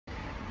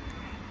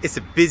It's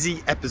a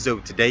busy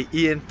episode today.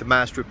 Ian, the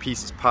master of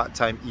pieces,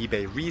 part-time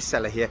eBay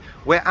reseller here.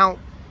 We're out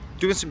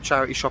doing some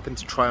charity shopping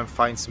to try and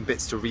find some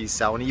bits to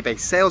resell on eBay.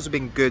 Sales have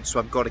been good, so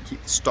I've got to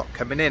keep the stock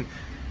coming in.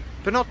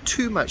 But not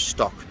too much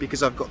stock,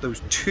 because I've got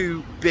those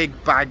two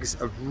big bags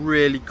of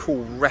really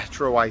cool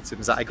retro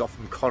items that I got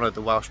from Conor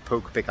the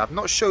Welshpokepicker. I've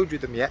not showed you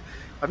them yet.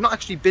 I've not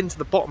actually been to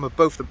the bottom of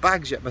both the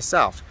bags yet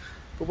myself,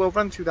 but we'll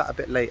run through that a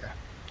bit later.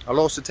 I'll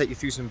also take you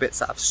through some bits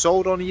that I've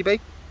sold on eBay.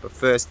 But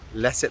first,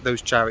 let's hit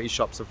those charity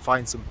shops and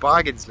find some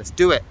bargains. Let's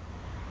do it.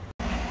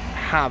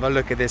 Have a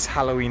look at this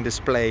Halloween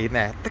display in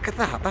there. Look at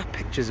that. That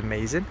picture's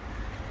amazing.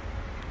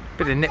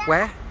 Bit of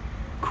knitwear.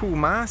 Cool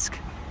mask.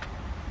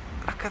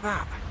 Look at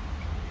that.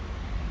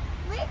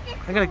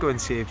 I'm going to go and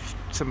see if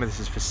some of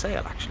this is for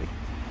sale, actually.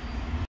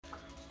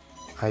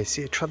 I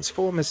see a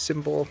Transformers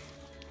symbol.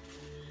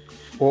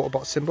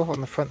 Autobot symbol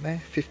on the front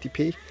there.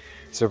 50p.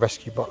 It's a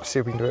rescue bot. See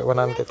if we can do it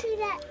one-handed.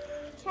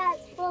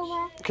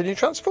 Can you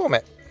transform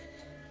it?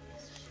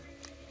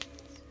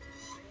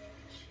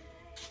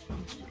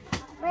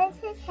 Where's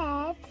his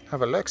head?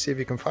 Have a look, see if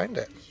you can find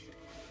it.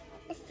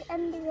 It's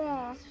under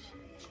there.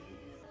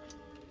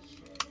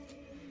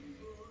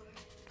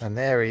 And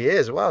there he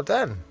is, well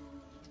done.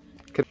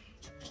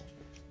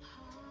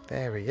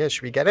 There he is,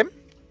 should we get him?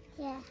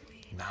 Yeah.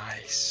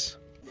 Nice.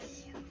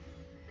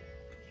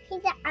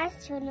 He's an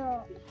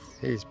astronaut.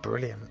 He's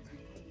brilliant.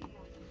 A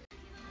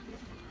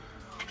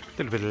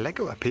little bit of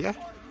Lego up here.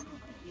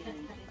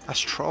 That's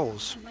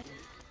Trolls.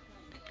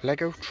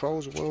 Lego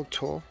Trolls World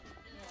Tour.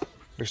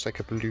 Looks like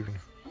a balloon.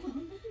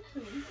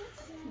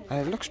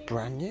 And it looks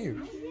brand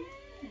new.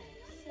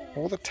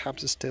 All the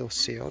tabs are still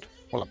sealed.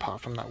 Well,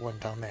 apart from that one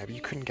down there, but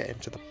you couldn't get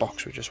into the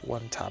box with just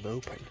one tab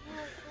open.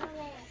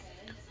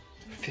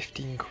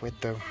 15 quid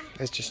though.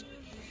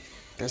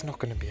 There's not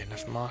going to be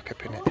enough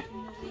markup in it.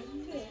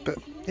 But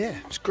yeah,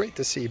 it's great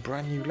to see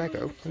brand new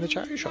Lego in the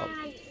charity shop.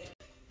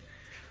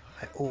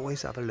 I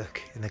always have a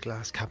look in the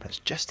glass cabinets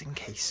just in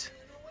case.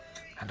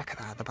 And look at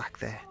that at the back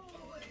there.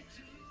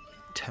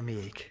 Tummy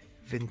ache.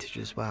 Vintage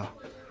as well.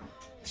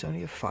 It's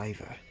only a £5.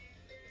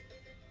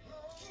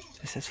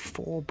 It says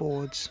 4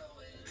 boards,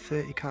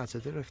 30 cards. I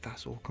don't know if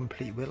that's all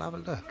complete. We'll have a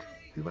look.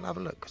 We will have a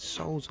look.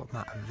 Souls on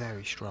that are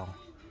very strong.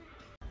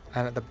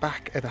 And at the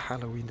back of the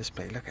Halloween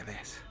display, look at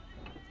this.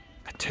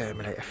 A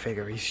Terminator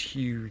figure. He's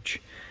huge.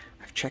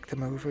 I've checked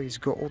him over. He's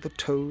got all the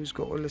toes,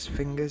 got all his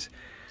fingers.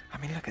 I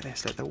mean, look at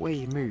this. Like the way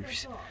he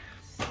moves.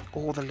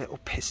 All the little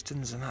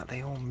pistons and that,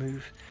 they all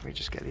move. Let me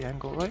just get the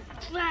angle right.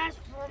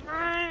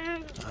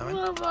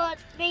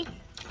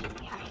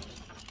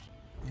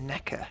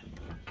 Necker.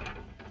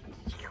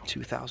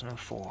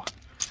 2004.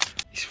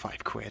 He's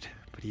 £5,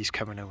 but he's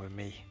coming over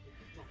me.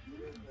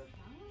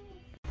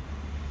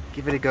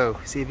 Give it a go.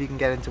 See if you can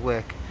get into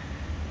work.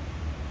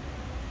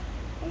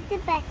 It's the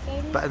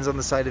button. Buttons on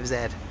the side of his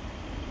head.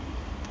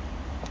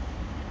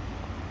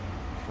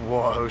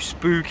 Whoa,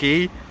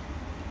 spooky.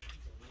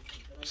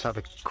 Just have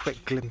a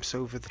quick glimpse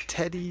over the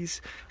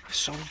teddies. I've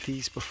sold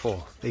these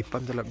before. They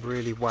bundle up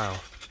really well.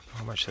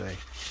 How much are they?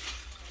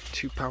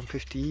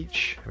 £2.50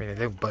 each. I mean, they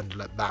don't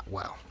bundle up that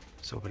well,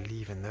 so we're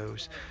leaving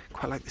those.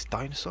 Quite like this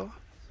dinosaur.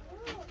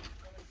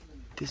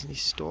 Disney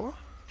Store.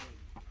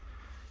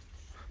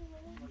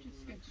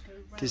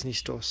 Disney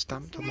Store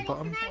stamped on the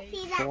bottom.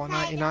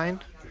 $4.99.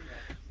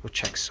 We'll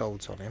check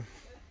solds on him.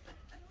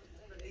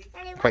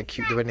 Quite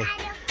cute though, isn't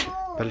he?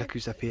 But look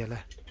who's up here, look.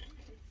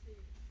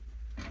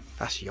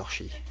 That's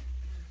Yoshi.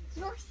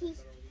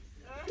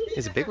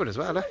 He's a big one as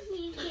well, huh?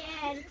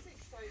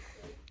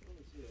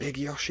 Big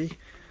Yoshi.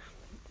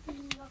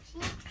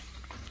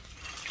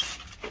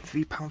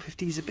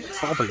 £3.50 is a bit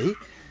bobbly,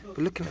 but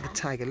looking at the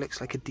tag, it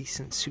looks like a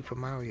decent Super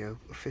Mario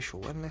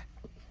official, isn't it?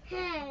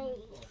 Hey.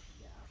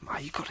 Oh,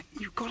 you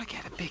gotta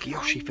get a big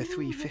Yoshi for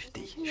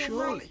 £3.50,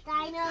 surely.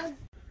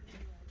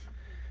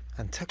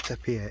 And tucked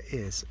up here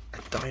is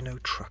a Dino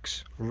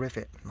Trucks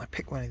rivet. I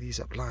picked one of these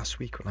up last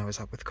week when I was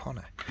out with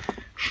Conor.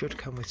 Should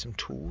come with some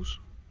tools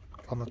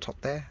on the top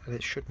there, and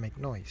it should make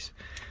noise.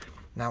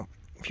 Now,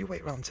 if you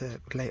wait around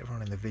to later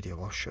on in the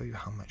video, I'll show you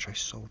how much I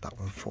sold that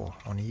one for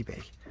on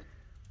eBay.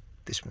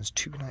 This one's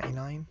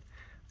 $2.99.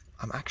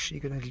 I'm actually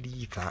going to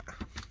leave that.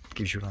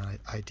 Gives you an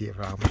idea of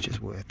how much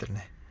it's worth, doesn't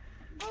it?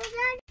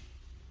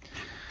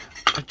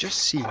 I've just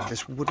seen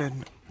this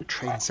wooden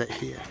train set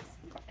here.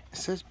 It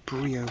says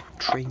Brio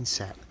train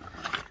set,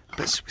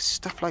 but with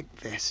stuff like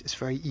this, it's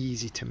very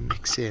easy to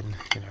mix in.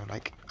 You know,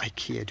 like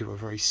IKEA do a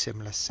very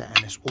similar set,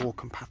 and it's all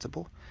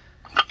compatible.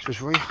 So it's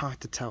very hard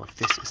to tell if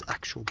this is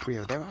actual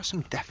Brio. There are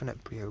some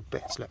definite Brio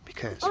bits, look,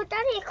 because it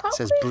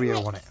says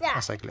Brio on it.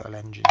 That's like a little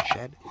engine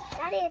shed.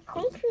 Daddy, a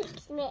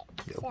concrete mixer.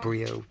 Little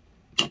Brio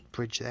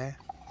bridge there.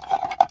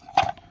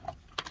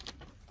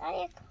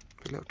 Daddy,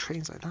 Little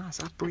trains like that. Is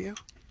that Brio?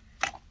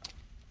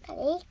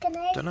 Daddy, can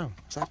I? Don't know.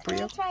 Is that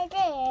Brio? Try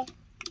this.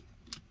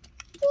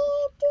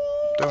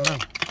 Don't know.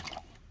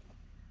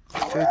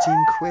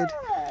 13 quid.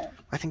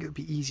 I think it would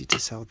be easy to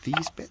sell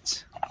these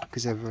bits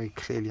because they're very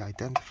clearly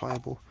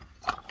identifiable.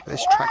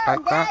 Let's track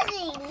back that.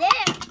 Daddy,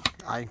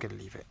 look. I ain't gonna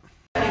leave it.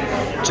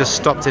 Just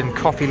stopped in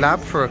Coffee Lab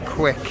for a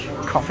quick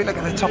coffee. Look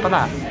at the top of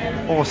that.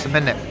 Awesome,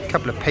 isn't it? A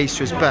couple of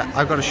pastries, but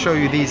I've got to show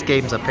you these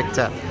games I picked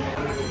up.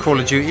 Call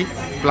of Duty,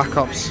 Black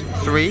Ops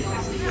 3,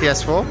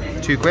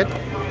 PS4, 2 quid.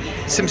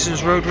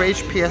 Simpsons Road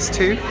Rage,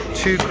 PS2,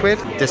 2 quid.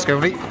 Disc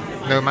only,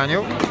 no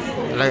manual.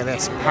 Look at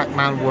this,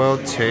 Pac-Man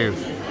World 2,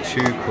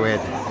 2 quid.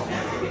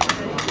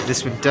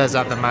 This one does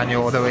have the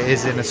manual, although it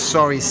is in a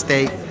sorry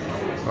state.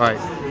 Right,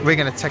 we're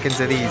going to tuck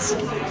into these.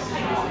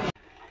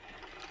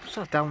 What's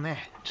that down there?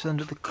 Just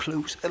under the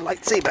clothes, a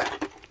lightsaber.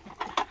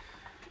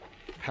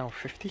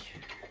 £1.50.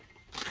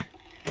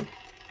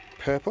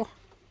 Purple.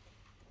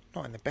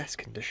 Not in the best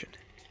condition.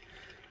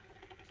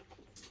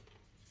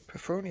 But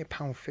for only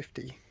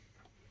 £1.50,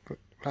 we'll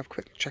have a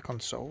quick check on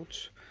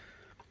solds.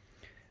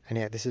 And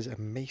yeah, this is a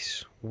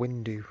Mace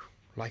Windu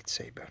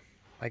lightsaber.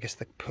 I guess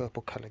the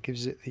purple colour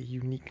gives it the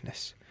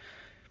uniqueness.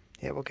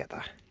 Yeah, we'll get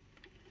that.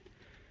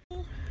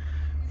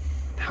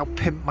 How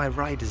pimp my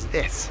ride is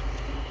this?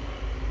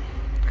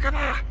 Look at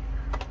that!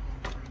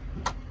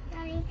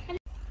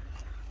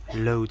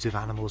 Loads of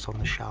animals on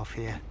the shelf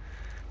here,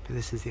 but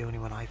this is the only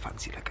one I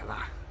fancy. Look at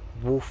that.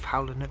 Wolf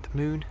howling at the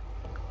moon.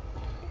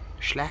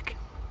 Schleck.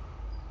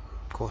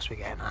 Of course we're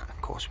getting that,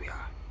 of course we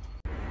are.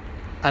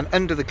 And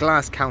under the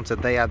glass counter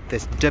they had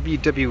this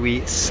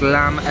WWE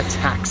Slam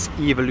Attacks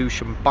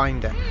Evolution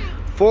binder.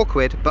 4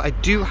 quid, but I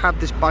do have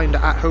this binder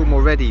at home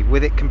already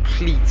with it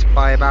complete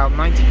by about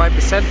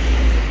 95%.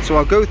 So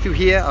I'll go through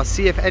here, I'll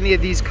see if any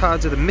of these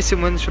cards are the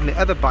missing ones from the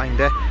other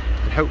binder,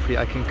 and hopefully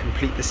I can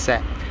complete the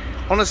set.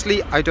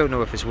 Honestly, I don't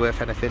know if it's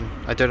worth anything.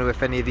 I don't know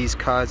if any of these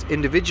cards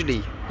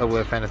individually are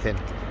worth anything.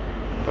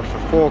 But for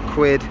 4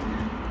 quid,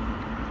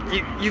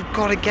 you've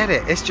got to get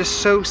it. It's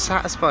just so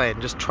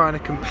satisfying just trying to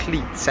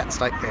complete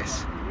sets like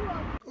this.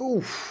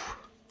 Oof.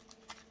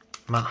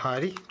 Matt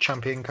Hardy,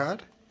 champion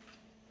card.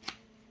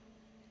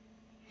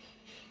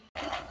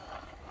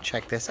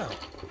 Check this out.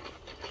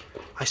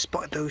 I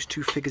spotted those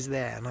 2 figures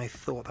there and I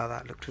thought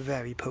that looked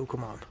very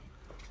Pokemon.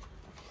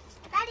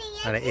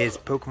 And it is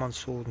Pokemon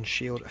Sword and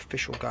Shield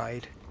official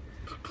guide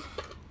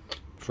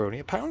for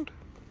only £1.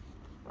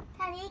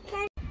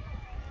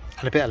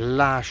 And a bit of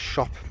last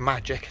shop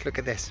magic. Look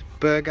at this.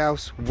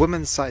 Berghaus,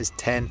 woman's size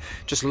 10,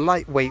 just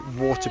lightweight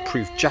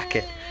waterproof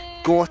jacket.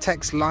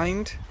 Gore-Tex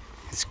lined.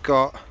 It's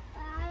got,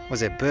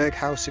 was it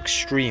Berghaus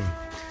Extreme?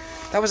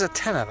 That was a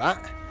tenner,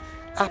 that.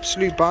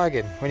 Absolute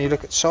bargain when you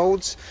look at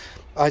solds.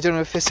 I don't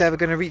know if this is ever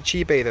going to reach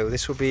eBay though.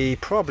 This will be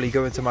probably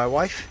going to my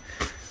wife.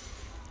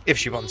 If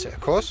she wants it,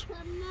 of course.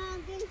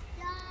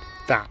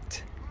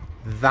 That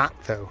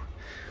though,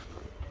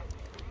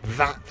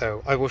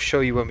 I will show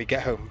you when we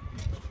get home.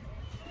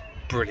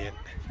 Brilliant.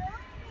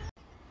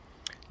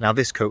 Now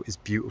this coat is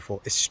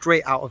beautiful. It's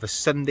straight out of a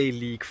Sunday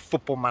League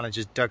Football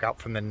Manager's dugout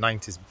from the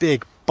 90s.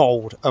 Big,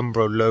 bold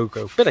Umbro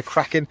logo. Bit of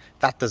cracking,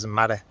 that doesn't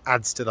matter.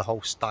 Adds to the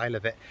whole style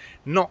of it.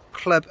 Not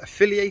club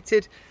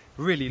affiliated.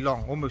 Really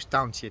long, almost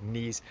down to your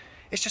knees.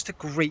 It's just a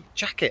great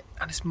jacket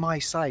and it's my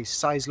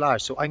size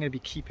large. So I'm going to be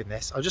keeping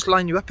this. I'll just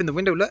line you up in the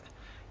window, look.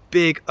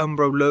 Big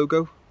Umbro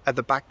logo at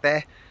the back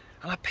there.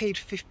 And I paid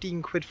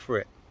 15 quid for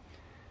it.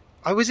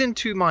 I was in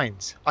 2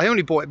 minds. I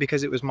only bought it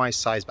because it was my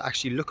size, but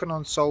actually looking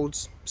on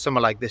solds,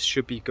 somewhere like this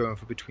should be going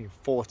for between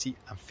 40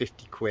 and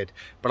 50 quid.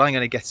 But I'm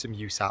going to get some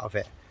use out of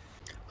it.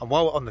 And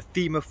while we're on the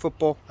theme of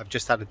football, I've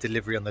just had a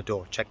delivery on the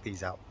door. Check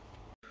these out.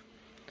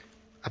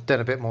 I've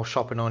done a bit more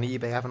shopping on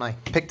eBay, haven't I?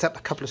 Picked up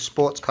a couple of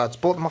sports cards,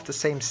 bought them off the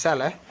same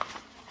seller,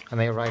 and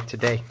they arrived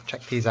today.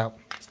 Check these out.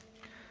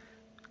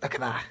 Look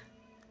at that.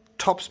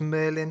 Topps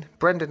Merlin,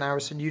 Brendan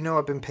Harrison, you know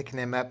I've been picking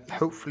him up.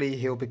 Hopefully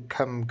he'll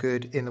become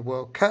good in the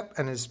World Cup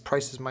and his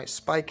prices might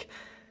spike.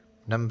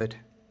 Numbered,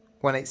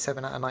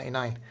 187 out of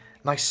 99.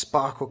 Nice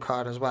sparkle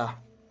card as well.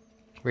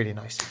 Really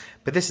nice.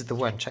 But this is the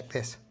one, check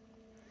this.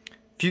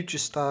 Future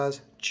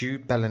Stars,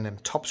 Jude Bellingham,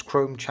 Topps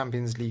Chrome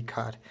Champions League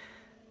card.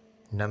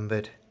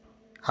 Numbered,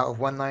 out of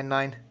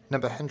 199,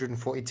 number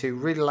 142.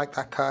 Really like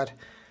that card.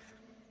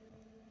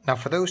 Now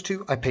for those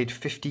 2, I paid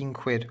 15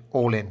 quid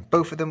all in.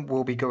 Both of them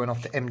will be going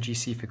off to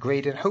MGC for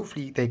grading.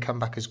 Hopefully they come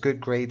back as good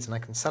grades and I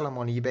can sell them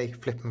on eBay,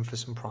 flip them for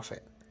some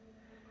profit.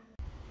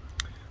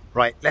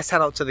 Right, let's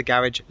head out to the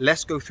garage.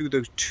 Let's go through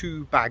those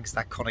 2 bags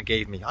that Connor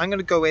gave me. I'm going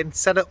to go in,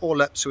 set it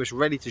all up so it's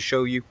ready to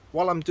show you.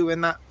 While I'm doing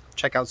that,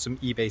 check out some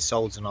eBay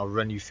solds and I'll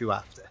run you through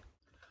after.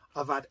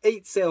 I've had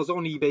 8 sales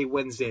on eBay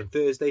Wednesday and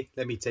Thursday.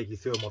 Let me take you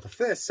through them all. The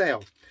first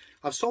sale,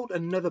 I've sold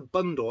another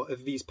bundle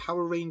of these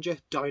Power Ranger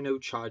Dino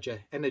Charger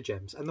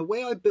Energems. And the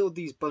way I build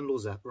these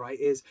bundles up, right,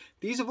 is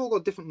these have all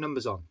got different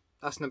numbers on.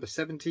 That's number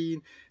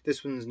 17,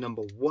 this one's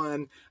number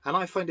 1. And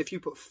I find if you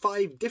put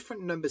 5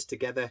 different numbers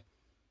together,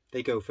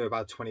 they go for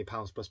about £20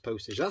 plus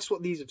postage. That's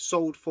what these have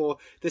sold for.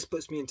 This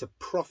puts me into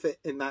profit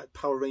in that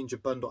Power Ranger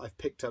bundle I've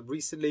picked up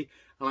recently.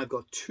 And I've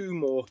got 2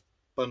 more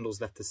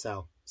bundles left to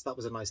sell. So that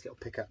was a nice little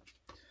pickup.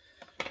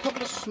 A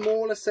couple of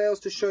smaller sales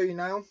to show you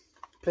now.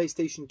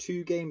 PlayStation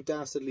 2 game,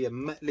 Dastardly and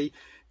Muttley.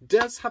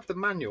 Does have the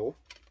manual,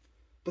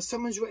 but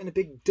someone's written a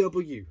big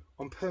W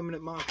on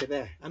permanent marker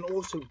there, and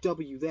also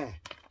W there.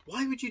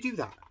 Why would you do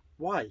that?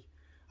 Why?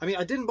 I mean,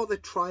 I didn't bother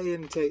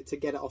trying to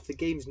get it off. The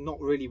game's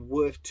not really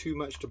worth too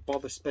much to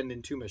bother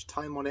spending too much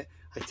time on it.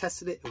 I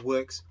tested it, it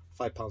works,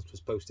 £5 plus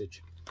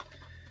postage.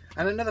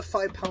 And another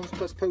 £5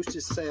 plus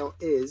postage sale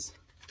is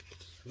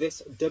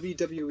this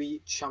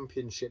WWE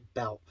Championship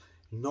belt.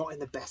 Not in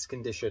the best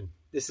condition.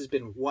 This has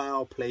been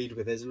well played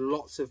with. There's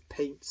lots of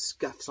paint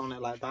scuffs on it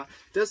like that.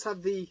 It does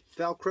have the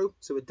Velcro,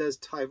 so it does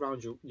tie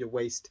around your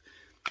waist.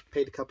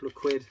 Paid a couple of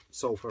quid,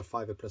 sold for a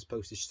 £5 plus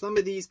postage. Some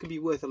of these can be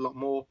worth a lot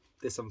more.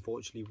 This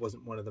unfortunately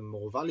wasn't one of the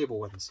more valuable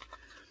ones.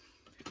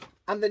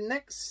 And the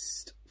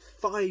next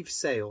 5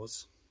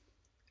 sales,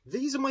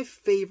 these are my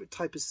favourite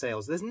type of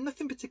sales. There's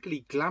nothing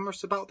particularly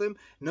glamorous about them.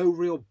 No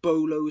real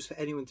bolos for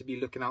anyone to be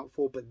looking out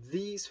for. But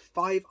these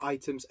 5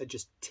 items are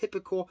just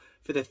typical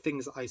for the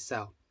things that I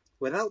sell.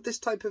 Without this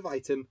type of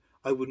item,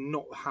 I would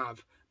not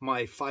have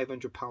my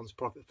 £500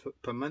 profit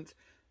per month.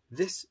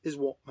 This is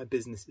what my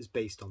business is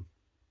based on.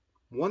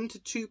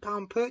 £1 to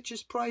 £2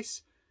 purchase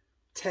price,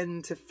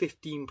 10 to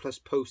 15 plus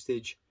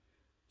postage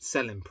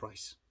selling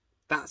price.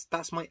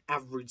 That's my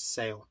average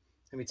sale.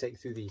 Let me take you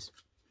through these.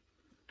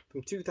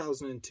 From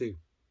 2002,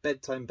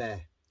 Bedtime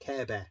Bear,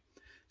 Care Bear.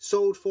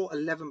 Sold for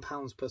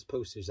 £11 plus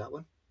postage, that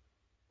one.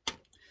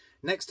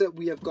 Next up,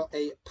 we have got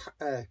a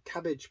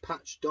Cabbage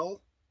Patch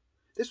doll.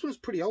 This one's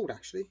pretty old,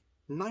 actually.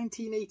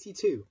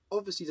 1982.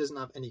 Obviously doesn't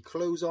have any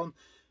clothes on.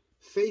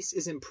 Face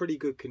is in pretty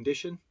good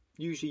condition.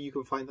 Usually you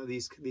can find that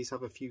these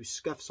have a few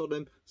scuffs on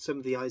them. Some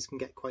of the eyes can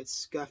get quite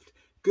scuffed.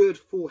 Good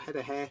full head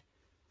of hair.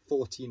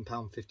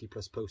 £14.50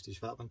 plus postage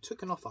for that one.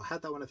 Took an offer. I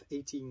had that one for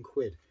 18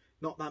 quid.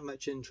 Not that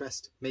much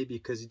interest. Maybe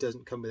because he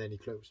doesn't come with any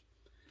clothes.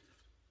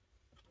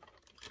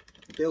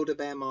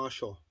 Build-A-Bear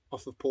Marshall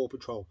off of Paw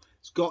Patrol.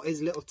 It's got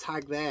his little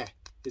tag there.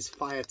 His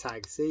fire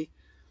tag. See?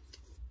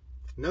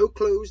 No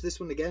clothes. This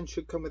one again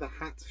should come with a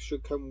hat.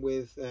 Should come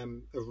with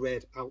a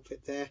red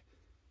outfit there.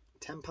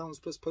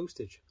 £10 plus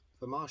postage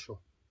for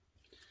Marshall.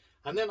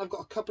 And then I've got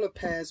a couple of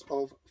pairs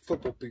of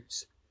football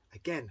boots.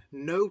 Again,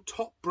 no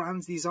top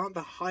brands. These aren't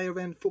the higher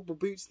end football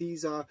boots.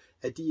 These are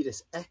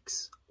Adidas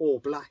X or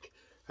black.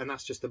 And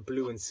that's just a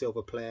blue and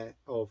silver pair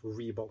of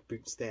Reebok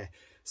boots there.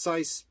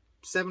 Size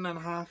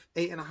 7.5,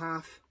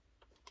 8.5.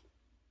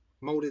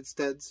 Molded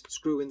studs,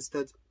 screw-in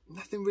studs.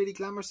 Nothing really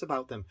glamorous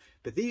about them.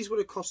 But these would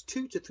have cost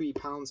 £2 to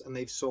 £3 and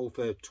they've sold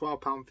for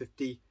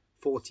 £12.50,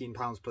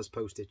 £14 plus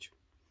postage.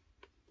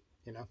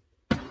 You know.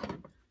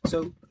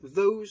 So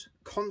those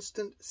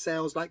constant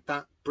sales like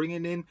that,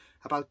 bringing in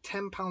about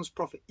 £10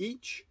 profit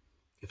each.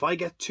 If I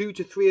get 2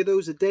 to 3 of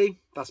those a day,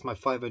 that's my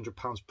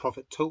 £500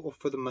 profit total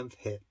for the month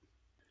here.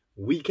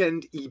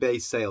 Weekend eBay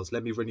sales.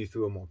 Let me run you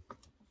through them all.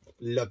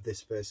 Love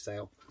this first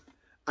sale.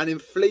 An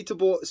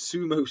inflatable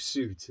sumo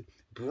suit.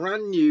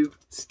 Brand new,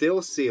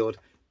 still sealed.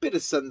 Bit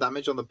of sun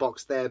damage on the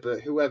box there,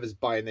 but whoever's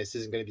buying this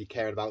isn't going to be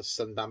caring about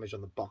sun damage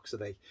on the box, are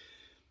they?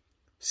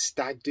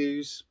 Stag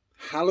do's.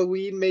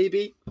 Halloween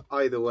maybe.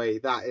 Either way,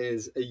 that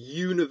is a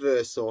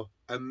universal,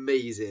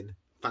 amazing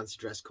fancy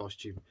dress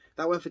costume.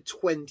 That went for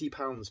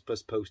 £20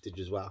 plus postage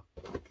as well.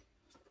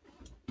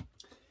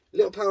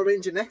 Little Power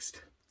Ranger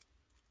next.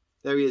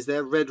 There he is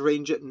there, Red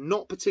Ranger,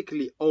 not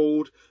particularly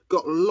old,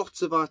 got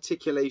lots of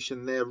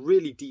articulation there,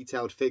 really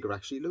detailed figure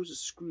actually, loads of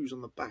screws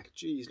on the back,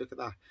 jeez, look at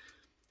that.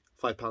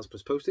 £5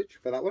 plus postage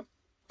for that one.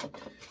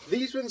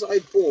 These ones I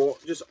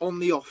bought just on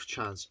the off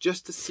chance,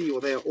 just to see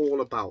what they're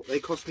all about. They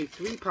cost me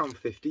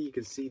 £3.50. You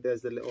can see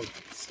there's the little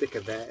sticker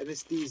there. And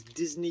it's these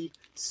Disney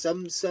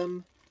Sum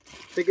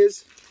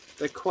figures.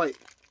 They're quite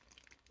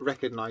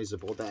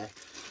recognisable there.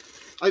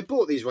 I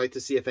bought these right to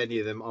see if any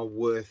of them are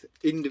worth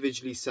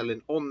individually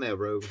selling on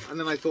their own. And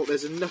then I thought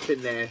there's enough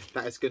in there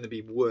that it's going to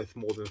be worth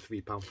more than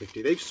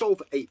 £3.50. They've sold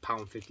for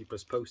 £8.50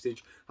 plus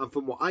postage. And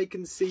from what I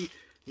can see,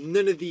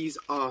 none of these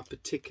are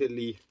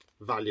particularly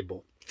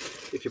valuable.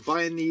 If you're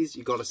buying these,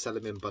 you've got to sell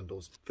them in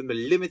bundles. From the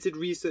limited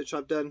research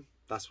I've done,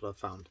 that's what I've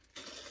found.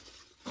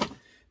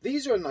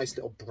 These are a nice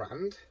little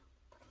brand.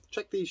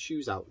 Check these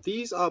shoes out.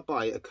 These are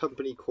by a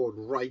company called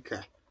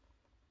Riker.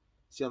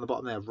 See on the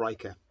bottom there,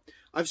 Riker.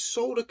 I've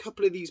sold a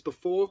couple of these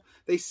before.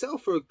 They sell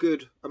for a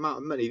good amount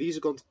of money. These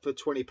have gone for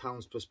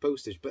 £20 plus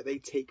postage, but they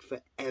take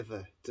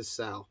forever to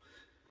sell.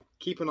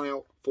 Keep an eye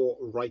out for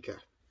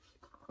Riker.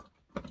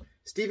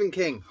 Stephen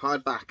King,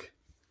 hardback,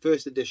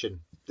 first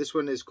edition. This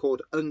one is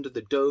called Under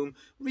the Dome.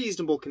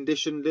 Reasonable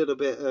condition, little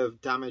bit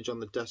of damage on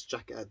the dust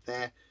jacket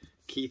there.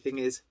 Key thing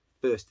is,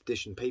 first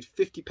edition. Paid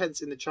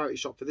 50p in the charity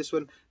shop for this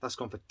one. That's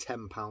gone for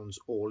 £10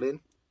 all in.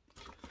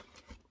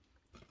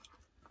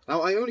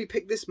 Now, I only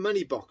picked this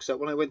money box up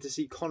when I went to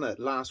see Conor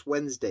last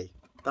Wednesday.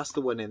 That's the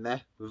one in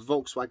there.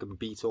 Volkswagen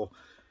Beetle.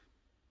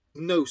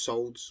 No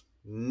solds.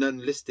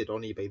 None listed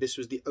on eBay. This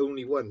was the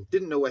only one.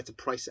 Didn't know where to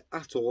price it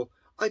at all.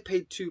 I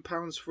paid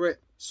 £2 for it.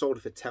 Sold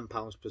it for £10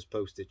 plus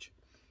postage.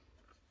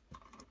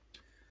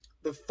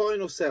 The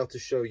final sale to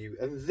show you,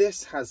 and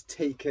this has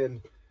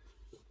taken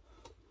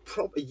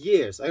probably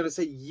years, I'm going to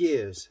say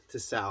years to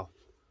sell.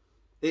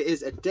 It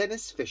is a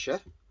Dennis Fisher,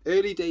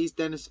 early days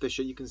Dennis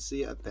Fisher, you can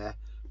see it up there,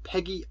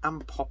 Peggy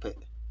and Poppet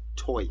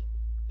toy.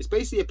 It's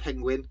basically a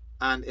penguin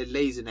and it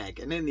lays an egg,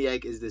 and in the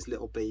egg is this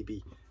little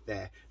baby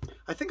there.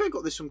 I think I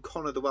got this from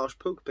Conor the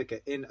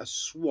Welshpokepicker in a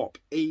swap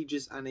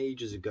ages and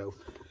ages ago.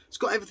 It's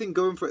got everything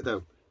going for it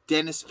though.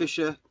 Dennis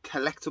Fisher,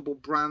 collectible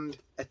brand.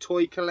 A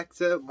toy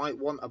collector might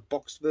want a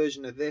boxed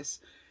version of this.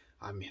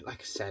 I mean,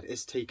 like I said,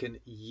 it's taken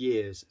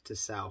years to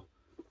sell.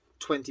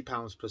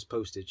 £20 plus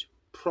postage.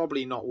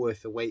 Probably not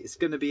worth the wait. It's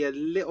going to be a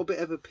little bit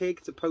of a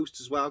pig to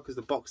post as well because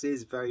the box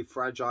is very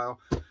fragile.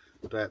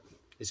 But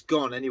it's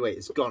gone anyway.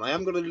 It's gone. I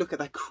am going to look at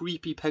that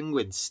creepy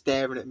penguin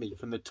staring at me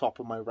from the top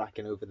of my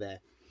racking over there.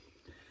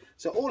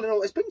 So all in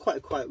all, it's been quite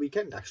a quiet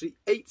weekend actually.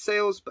 8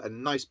 sales, but a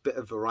nice bit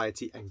of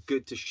variety and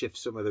good to shift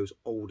some of those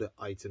older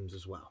items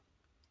as well.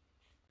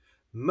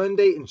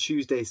 Monday and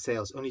Tuesday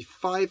sales. Only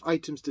 5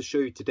 items to show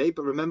you today,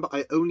 but remember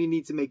I only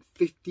need to make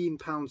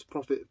 £15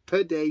 profit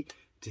per day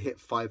to hit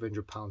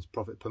 £500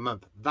 profit per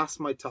month. That's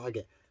my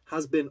target.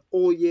 Has been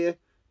all year,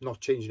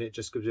 not changing it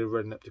just because we're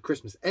running up to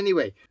Christmas.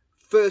 Anyway,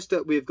 first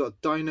up we've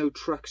got Dino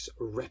Trucks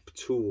Rep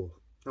Tool.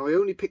 Now I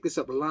only picked this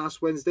up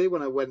last Wednesday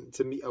when I went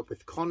to meet up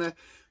with Connor.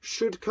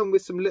 Should come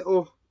with some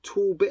little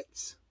tool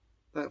bits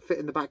that fit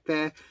in the back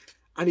there,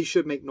 and he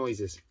should make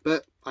noises.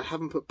 But I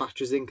haven't put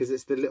batteries in because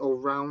it's the little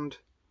round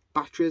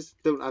batteries.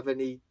 Don't have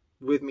any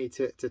with me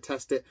to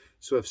test it,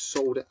 so I've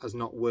sold it as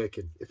not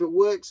working. If it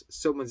works,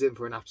 someone's in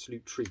for an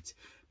absolute treat.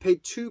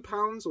 Paid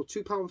 £2 or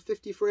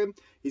 £2.50 for him.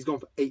 He's gone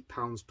for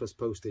 £8 plus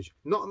postage.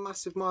 Not a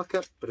massive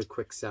markup, but a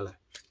quick seller.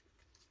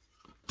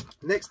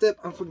 Next up,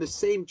 and from the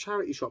same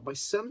charity shop, my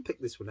son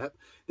picked this one up.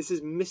 This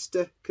is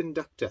Mr.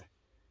 Conductor.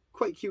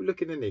 Quite cute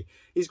looking, isn't he?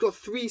 He's got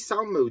 3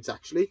 sound modes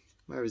actually.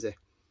 Where is it?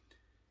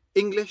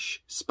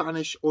 English,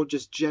 Spanish, or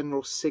just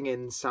general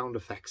singing sound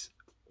effects.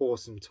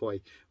 Awesome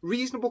toy.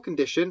 Reasonable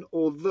condition,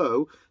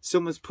 although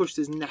someone's pushed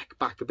his neck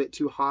back a bit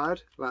too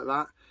hard, like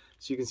that.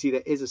 So you can see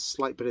there is a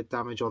slight bit of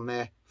damage on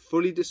there.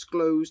 Fully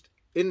disclosed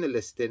in the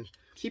listing.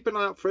 Keep an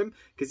eye out for him,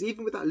 because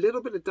even with that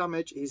little bit of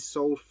damage, he's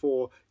sold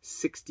for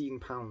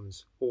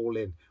 £16 all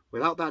in.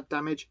 Without that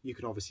damage, you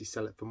can obviously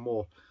sell it for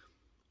more.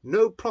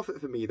 No profit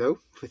for me though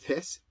with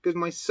this, because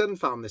my son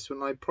found this one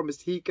and I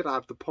promised he could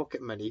have the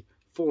pocket money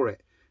for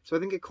it. So I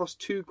think it cost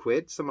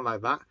 £2, something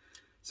like that.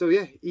 So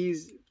yeah,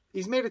 he's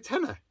made a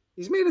tenner.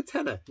 He's made a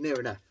tenner, near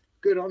enough.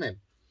 Good on him.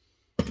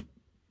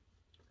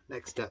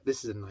 Next up,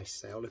 this is a nice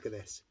sale. Look at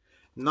this.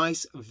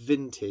 Nice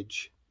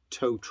vintage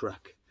tow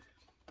truck.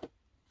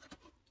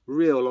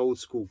 Real old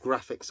school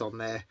graphics on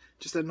there.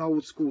 Just an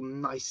old school,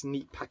 nice,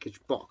 neat package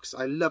box.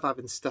 I love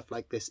having stuff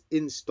like this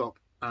in stock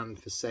and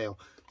for sale.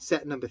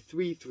 Set number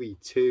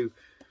 332.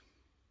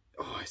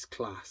 Oh, it's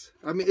class.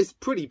 I mean, it's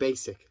pretty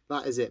basic.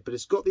 That is it. But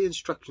it's got the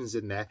instructions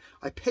in there.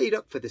 I paid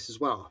up for this as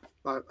well.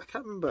 I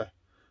can't remember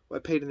what I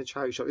paid in the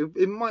charity shop.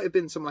 It might have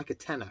been something like a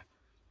tenner.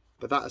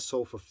 But that is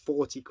sold for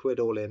 £40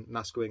 all in. And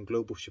that's going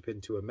global shipping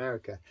to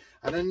America.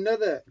 And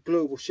another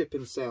global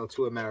shipping sale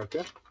to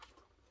America.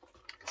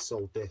 I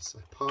sold this.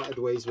 I parted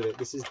ways with it.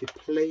 This is the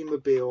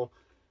Playmobil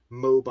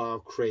mobile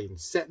crane.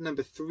 Set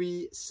number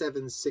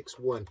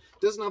 3761.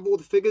 Doesn't have all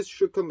the figures.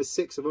 Should come with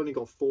 6. I've only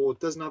got 4.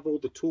 Doesn't have all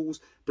the tools,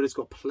 but it's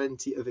got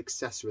plenty of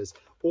accessories.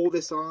 All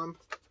this arm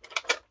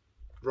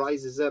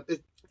rises up.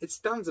 It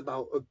stands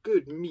about a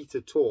good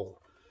metre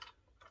tall.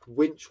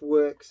 Winch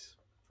works.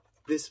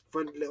 This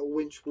front little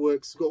winch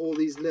works. It's got all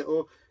these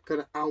little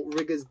kind of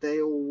outriggers.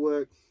 They all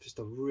work. Just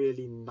a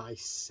really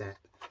nice set.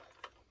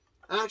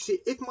 And actually,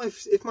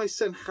 if my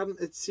son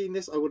hadn't had seen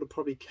this, I would have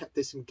probably kept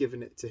this and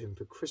given it to him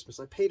for Christmas.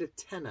 I paid a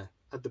tenner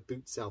at the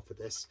boot sale for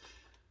this.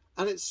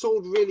 And it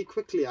sold really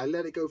quickly. I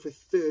let it go for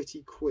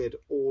 £30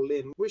 all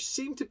in, which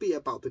seemed to be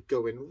about the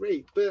going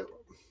rate. But,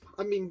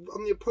 I mean,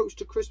 on the approach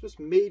to Christmas,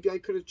 maybe I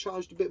could have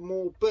charged a bit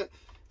more. But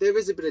there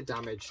is a bit of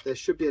damage. There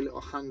should be a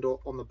little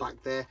handle on the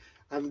back there.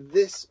 And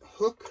this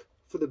hook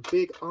for the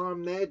big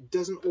arm there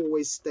doesn't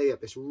always stay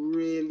up. It's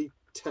really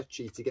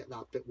touchy to get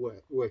that bit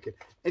working.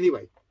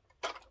 Anyway,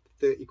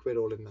 £30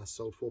 all in that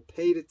sold for.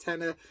 Paid a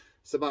tenner.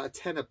 It's about a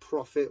tenner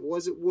profit.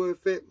 Was it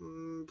worth it?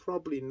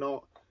 Probably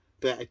not.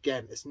 But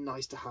again, it's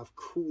nice to have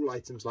cool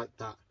items like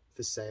that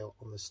for sale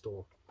on the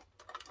store.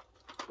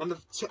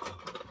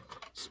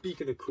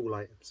 Speaking of cool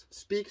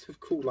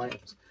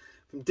items,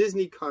 from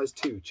Disney Cars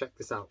 2, check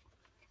this out.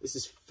 This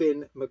is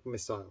Finn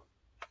McMissile.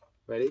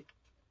 Ready?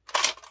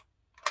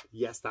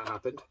 Yes, that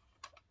happened.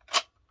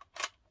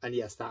 And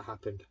yes, that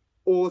happened.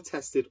 All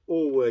tested,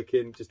 all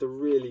working, just a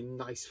really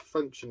nice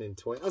functioning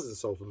toy. It hasn't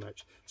sold for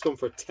much. It's gone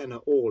for a tenner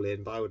all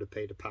in, but I would have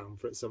paid £1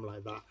 for it, something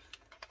like that.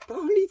 But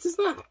how neat is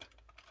that?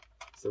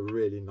 It's a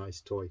really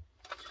nice toy.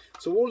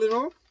 So all in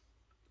all,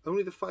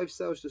 only the 5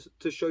 sales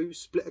to show you,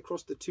 split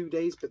across the 2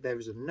 days, but there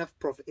is enough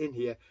profit in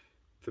here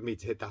for me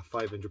to hit that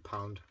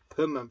 £500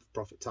 per month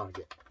profit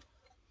target.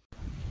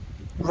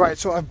 Right,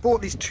 so I've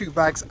bought these 2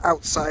 bags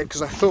outside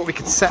because I thought we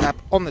could set up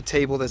on the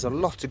table. There's a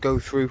lot to go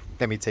through.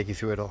 Let me take you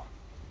through it all.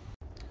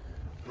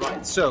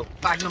 Right, so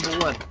bag number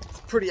 1. It's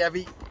pretty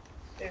heavy.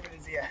 There it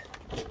is here.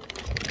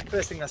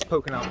 First thing that's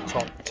poking out the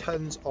top,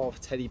 tons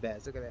of teddy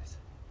bears. Look at this.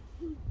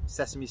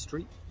 Sesame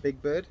Street,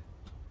 Big Bird,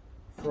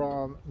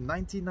 from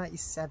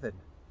 1997.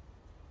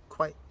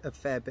 Quite a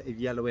fair bit of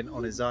yellowing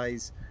on his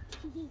eyes.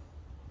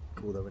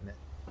 Cool though, isn't it?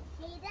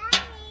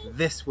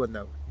 This one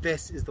though,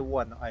 this is the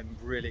one that I'm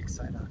really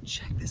excited about.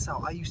 Check this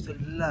out. I used to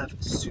love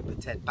Super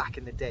Ted back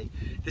in the day.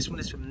 This one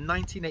is from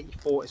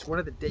 1984. It's one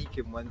of the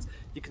Dakin ones.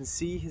 You can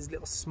see his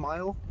little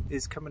smile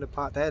is coming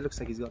apart there. It looks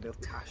like he's got a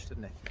little tash,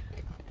 doesn't it?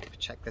 But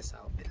check this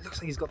out. It looks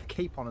like he's got the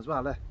cape on as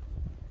well. Look.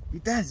 He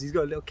does. He's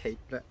got a little cape.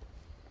 Look.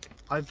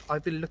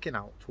 I've been looking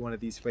out for one of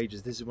these for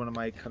ages. This is one of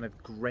my kind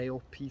of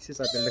grail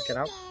pieces I've been looking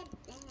out.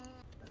 Look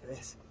at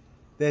this.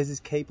 There's his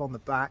cape on the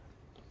back.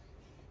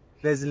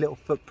 There's the little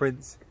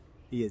footprints.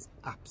 He is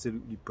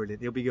absolutely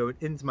brilliant. He'll be going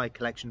into my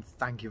collection.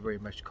 Thank you very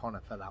much,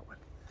 Connor, for that one.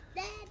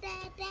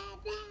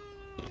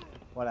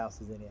 What else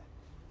is in here?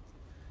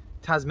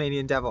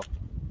 Tasmanian Devil.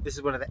 This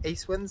is one of the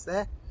ace ones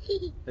there.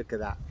 Look at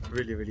that.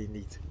 Really, really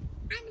neat.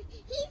 And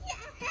he's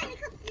a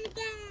helicopter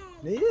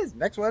guy. He is.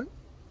 Next one.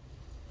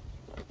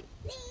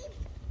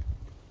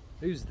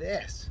 Who's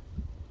this?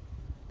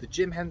 The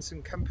Jim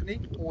Henson Company.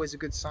 Always a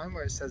good sign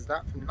where it says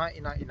that, from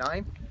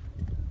 1999.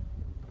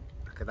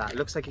 Look at that. It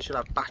looks like he should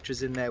have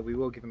batteries in there. We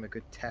will give him a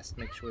good test,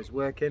 make sure he's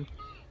working.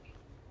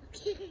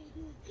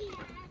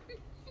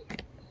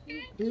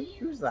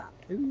 Who's that?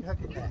 Who are you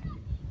hugging there?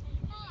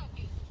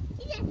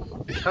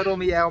 Cuddle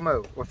Me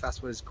Elmo, or if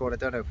that's what it's called, I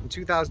don't know. From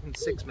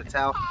 2006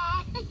 Mattel.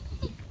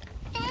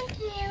 Thank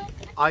you.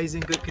 Eyes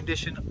in good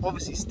condition,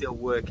 obviously still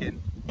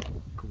working.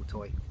 Cool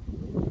toy.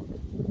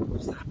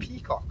 What's that? A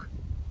peacock?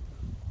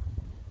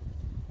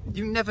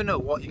 You never know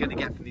what you're going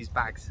to get from these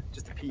bags.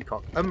 Just a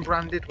peacock.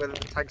 Unbranded, whether the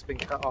tag's been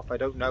cut off, I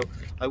don't know.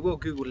 I will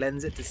Google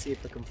Lens it to see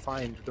if I can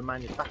find the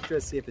manufacturer,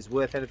 see if it's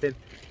worth anything.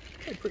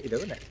 It's pretty though,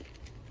 isn't it?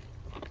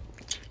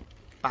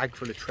 Bag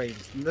full of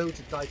trains. Loads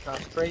of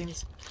die-cast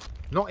trains.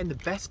 Not in the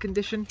best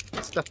condition.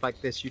 Stuff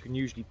like this you can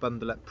usually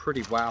bundle up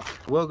pretty well.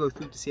 We'll go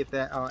through to see if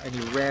there are any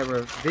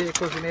rarer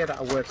vehicles in here that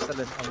are worth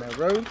selling on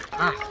their own.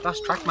 Ah, that's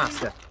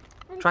Trackmaster.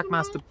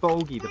 Trackmaster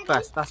Bogey, the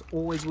best. That's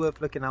always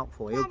worth looking out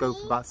for. He'll go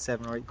for about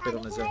 7 or 8 quid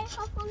on his own.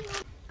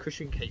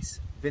 Cushion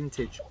case,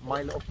 vintage,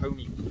 My Little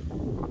Pony.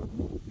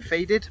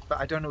 Faded, but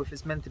I don't know if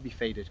it's meant to be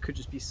faded. Could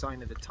just be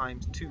sign of the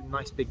times. 2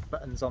 nice big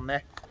buttons on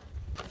there.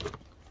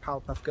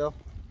 Powerpuff Girl.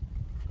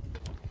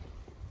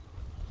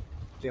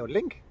 Little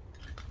Link.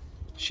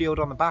 Shield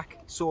on the back,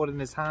 sword in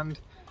his hand.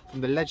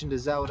 From The Legend of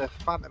Zelda,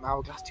 Phantom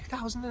Hourglass.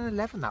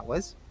 2011 that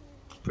was.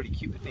 Pretty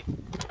cute, isn't he?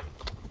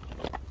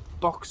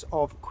 Box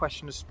of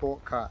Questioner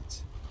Sport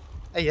cards.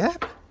 Hey, yeah.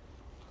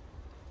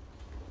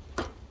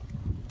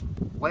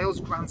 Wales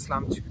Grand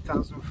Slam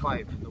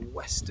 2005 from the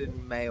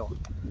Western Mail.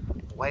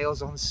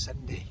 Wales on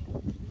Sunday.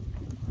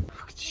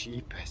 Oh,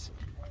 cheapest.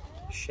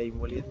 Shane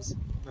Williams.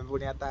 Remember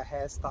when he had that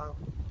hairstyle?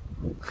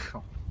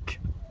 Oh,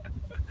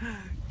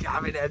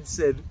 Gavin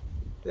Henson.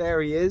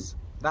 There he is.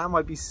 That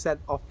might be sent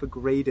off for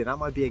grading. That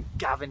might be a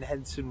Gavin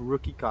Henson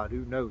rookie card.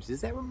 Who knows?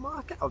 Is there a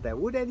market out there?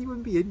 Would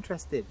anyone be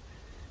interested?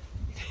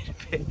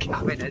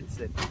 Gavin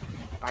Henson.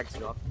 Bag's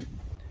gone.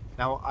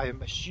 Now I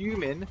am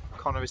assuming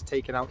Connor has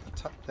taken out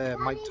the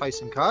Mike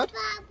Tyson card.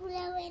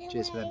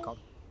 Cheers for them, Con.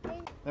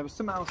 There was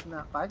something else in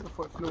that bag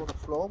before it flew on the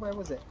floor. Where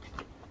was it?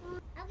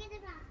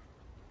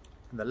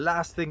 And the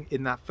last thing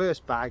in that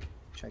first bag,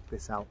 check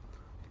this out.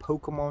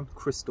 Pokemon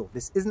Crystal.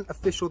 This isn't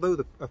official though.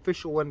 The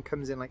official one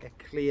comes in like a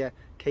clear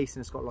case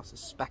and it's got lots of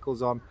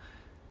speckles on.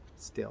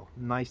 Still,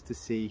 nice to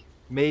see.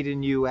 Made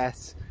in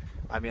US.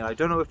 I mean, I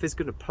don't know if it's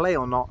going to play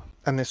or not.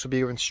 And this will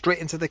be going straight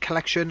into the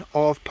collection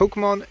of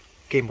Pokemon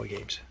Game Boy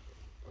games.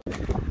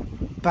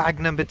 Bag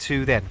number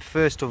 2 then.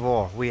 First of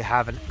all, we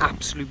have an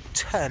absolute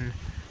ton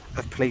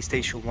of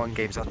PlayStation 1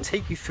 games. I'll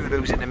take you through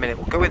those in a minute.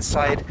 We'll go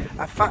inside.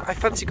 I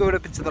fancy going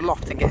up into the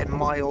loft and getting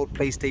my old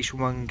PlayStation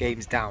 1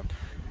 games down.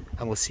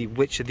 And we'll see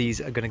which of these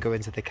are going to go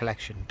into the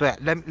collection.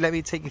 But let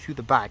me take you through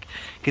the bag,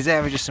 because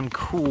there are just some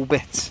cool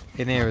bits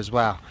in here as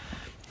well.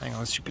 Hang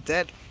on, Super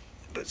Ted.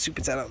 Put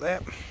Super Ted out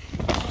there.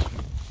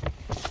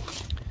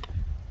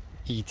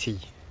 E.T.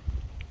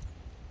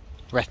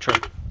 Retro.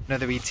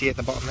 Another E.T. at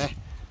the bottom there.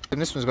 And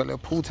this one's got a little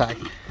pull tag.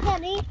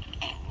 Daddy,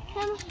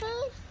 can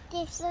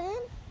this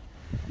one?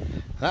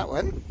 That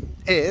one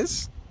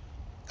is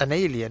an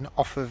alien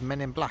off of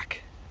Men in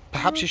Black.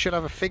 Perhaps you should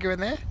have a figure in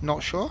there,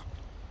 not sure.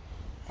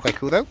 Quite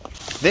cool though.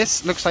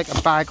 This looks like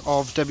a bag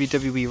of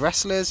WWE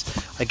wrestlers.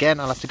 Again,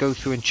 I'll have to go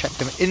through and check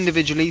them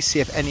individually, see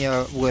if any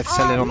are worth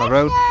selling on their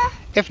own.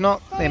 If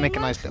not, they make a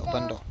nice little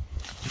bundle.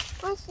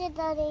 Monster,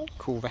 Daddy.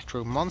 Cool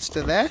retro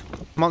monster there.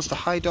 Monster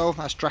High Doll,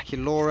 that's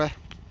Draculaura.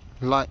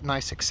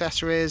 Nice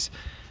accessories.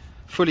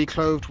 Fully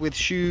clothed with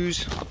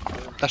shoes.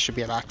 That should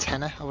be about a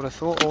tenner, I would have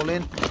thought, all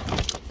in.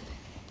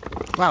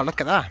 Wow, look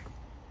at that.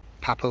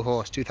 Papo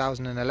Horse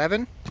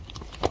 2011.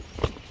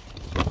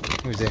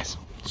 Who's this?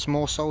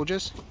 Small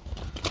Soldiers.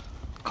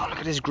 God, look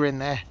at his grin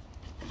there.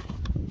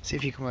 See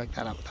if you can work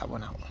that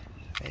one out.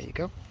 There you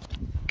go.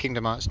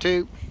 Kingdom Hearts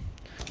 2.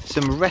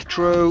 Some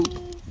retro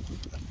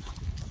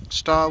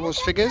Star Wars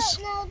figures.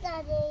 No,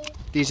 Daddy.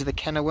 These are the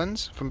Kenner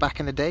ones from back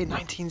in the day,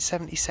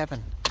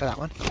 1977. For that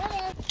one.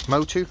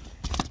 Motu.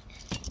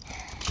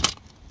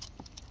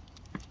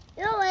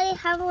 You already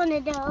have one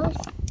of those.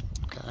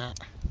 Look at that.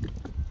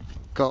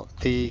 Got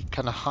the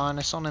kind of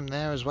harness on him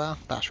there as well.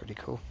 That's really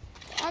cool.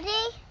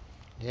 Daddy?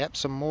 Yep,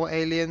 some more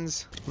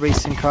Aliens.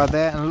 Racing car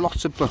there, and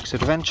lots of books.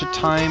 Adventure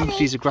Time,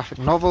 these are graphic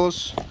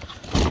novels.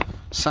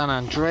 San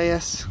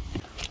Andreas.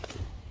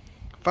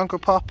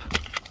 Funko Pop.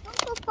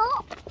 Funko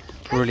Pop.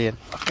 Brilliant.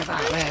 Look at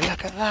that there,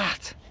 look at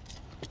that.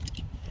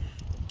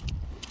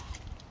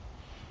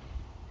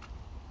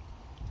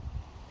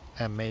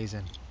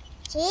 Amazing.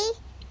 See?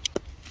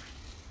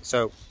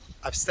 So,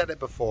 I've said it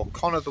before,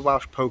 Conor the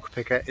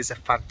Welshpokepicker is a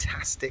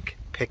fantastic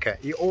picker.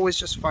 He always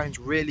just finds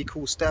really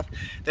cool stuff.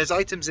 There's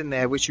items in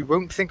there which you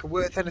won't think are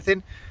worth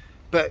anything,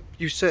 but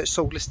you search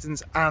sold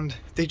listings and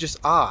they just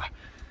are.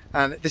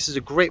 And this is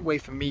a great way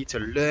for me to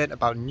learn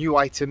about new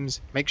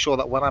items, make sure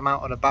that when I'm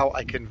out and about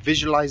I can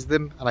visualize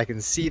them and I can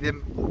see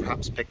them or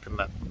perhaps pick them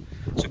up.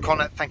 So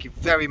Conor, thank you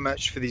very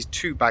much for these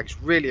 2 bags,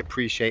 really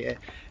appreciate it.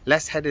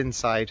 Let's head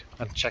inside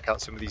and check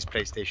out some of these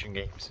PlayStation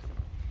games.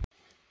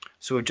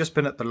 So I've just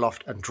been at the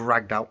loft and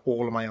dragged out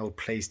all of my old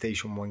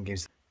PlayStation 1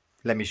 games.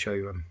 Let me show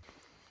you them.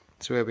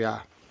 So here we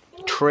are,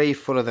 tray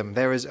full of them.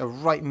 There is a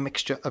right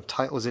mixture of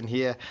titles in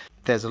here.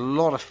 There's a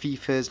lot of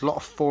FIFAs, a lot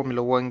of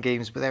Formula 1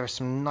 games, but there are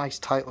some nice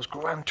titles.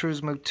 Gran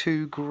Turismo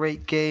 2,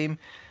 great game.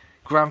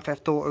 Grand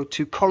Theft Auto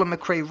 2, Colin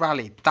McRae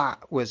Rally, that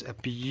was a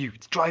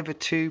beaut. Driver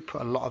 2,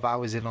 put a lot of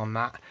hours in on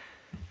that.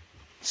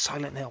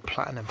 Silent Hill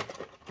Platinum,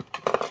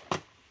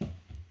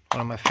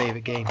 one of my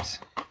favourite games.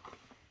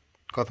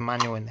 Got the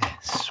manual in there,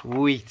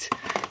 sweet.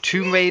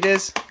 Tomb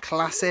Raiders,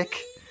 classic.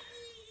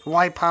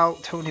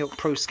 Wipeout, Tony Hawk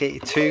Pro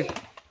Skater 2,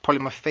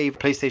 probably my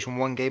favourite PlayStation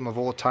 1 game of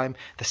all time.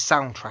 The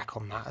soundtrack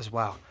on that as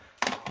well.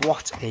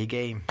 What a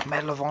game.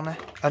 Medal of Honor,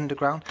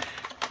 Underground.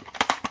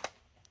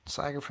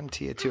 Saga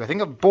Frontier 2. I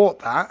think I've bought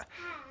that.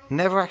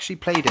 Never actually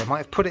played it. I might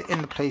have put it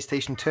in the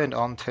PlayStation, turned it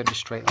on, turned it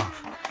straight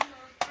off.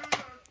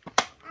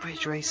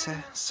 Bridge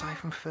Racer,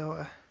 Siphon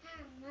Filter.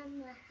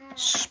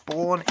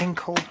 Spawn in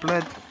Cold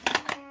Blood.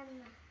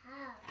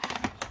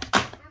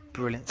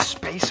 Brilliant.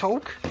 Space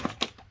Hulk.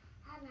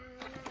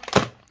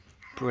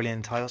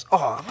 Brilliant titles.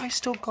 Oh, have I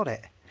still got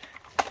it?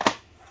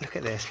 Look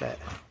at this, look.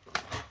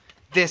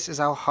 This is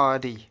how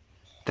hardy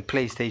the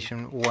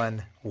PlayStation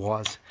 1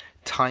 was.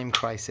 Time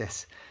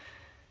Crisis.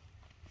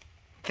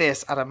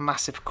 This had a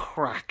massive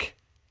crack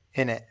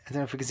in it. I don't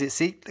know if you can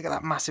see. Look at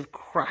that massive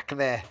crack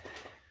there.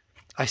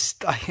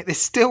 It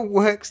still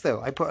works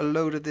though. I put a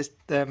load of this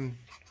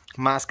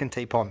masking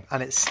tape on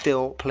and it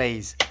still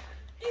plays.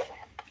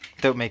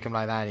 Don't make them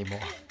like that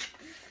anymore.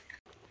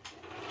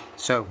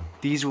 So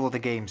these are all the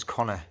games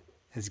Conor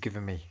has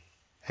given me.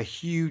 A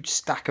huge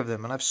stack of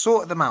them, and I've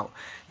sorted them out.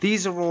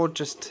 These are all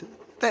just,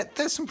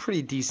 there's some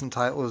pretty decent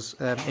titles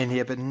in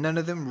here, but none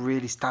of them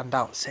really stand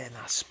out. Saying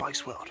that,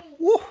 Spice World,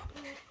 woo,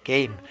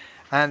 game.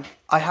 And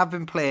I have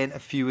been playing a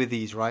few of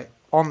these, right,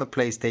 on the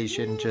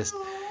PlayStation, just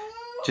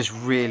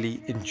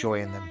really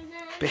enjoying them.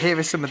 But here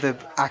are some of the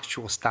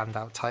actual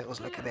standout titles.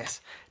 Look at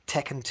this.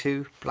 Tekken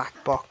 2,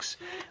 Black Box,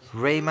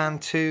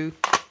 Rayman 2,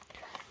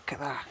 look at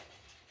that.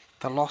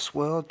 The Lost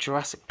World,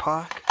 Jurassic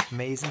Park,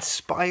 amazing.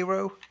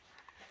 Spyro,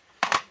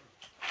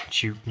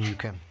 Duke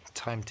Nukem,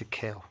 Time to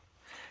Kill.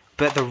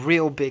 But the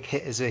real big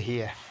hitters are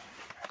here.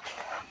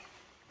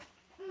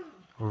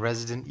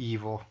 Resident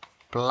Evil,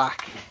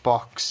 Black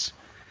Box.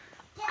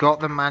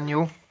 Got the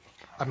manual.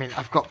 I mean,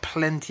 I've got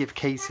plenty of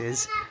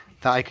cases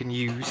that I can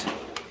use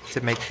to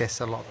make this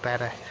a lot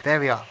better. There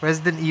we are,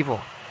 Resident Evil.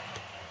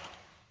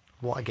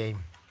 What a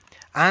game.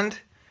 And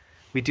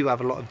we do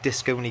have a lot of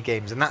disc-only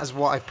games, and that is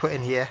what I've put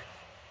in here.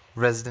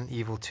 Resident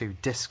Evil 2,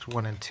 discs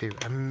 1 and 2,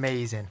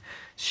 amazing.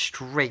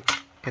 Straight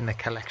in the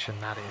collection,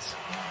 that is.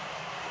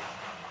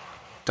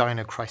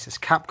 Dino Crisis,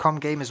 Capcom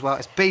game as well.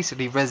 It's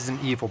basically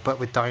Resident Evil, but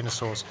with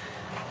dinosaurs.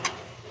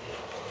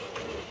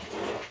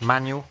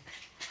 Manual.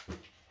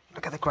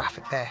 Look at the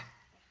graphic there.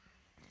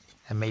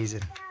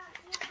 Amazing.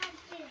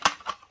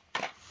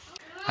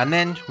 And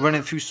then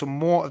running through some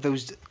more of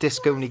those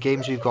disc-only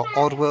games, we've got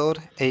Oddworld,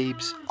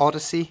 Abe's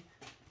Odyssey,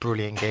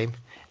 brilliant game.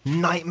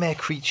 Nightmare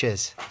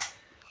Creatures.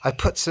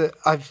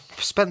 I've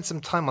spent some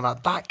time on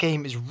that. That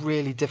game is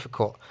really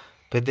difficult,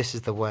 but this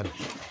is the one.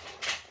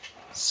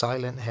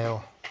 Silent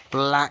Hill,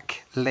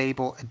 Black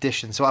Label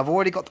Edition. So I've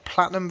already got the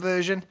Platinum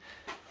version.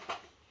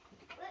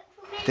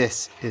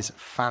 This is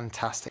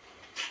fantastic.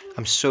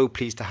 I'm so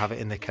pleased to have it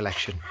in the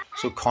collection.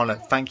 So Conor,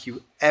 thank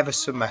you ever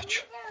so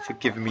much for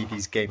giving me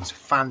these games.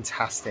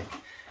 Fantastic.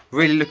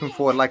 Really looking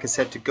forward, like I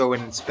said, to go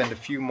in and spend a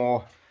few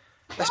more.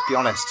 Let's be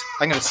honest,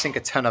 I'm going to sink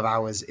a ton of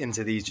hours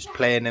into these, just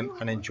playing them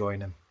and enjoying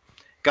them.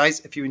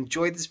 Guys, if you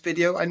enjoyed this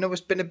video, I know it's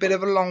been a bit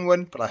of a long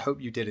one, but I hope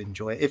you did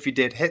enjoy it. If you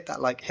did, hit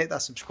that like, hit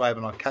that subscribe,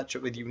 and I'll catch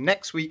up with you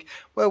next week,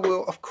 where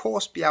we'll, of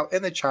course, be out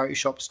in the charity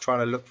shops trying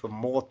to look for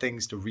more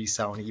things to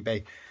resell on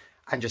eBay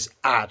and just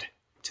add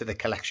to the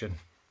collection.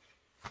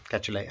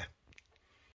 Catch you later.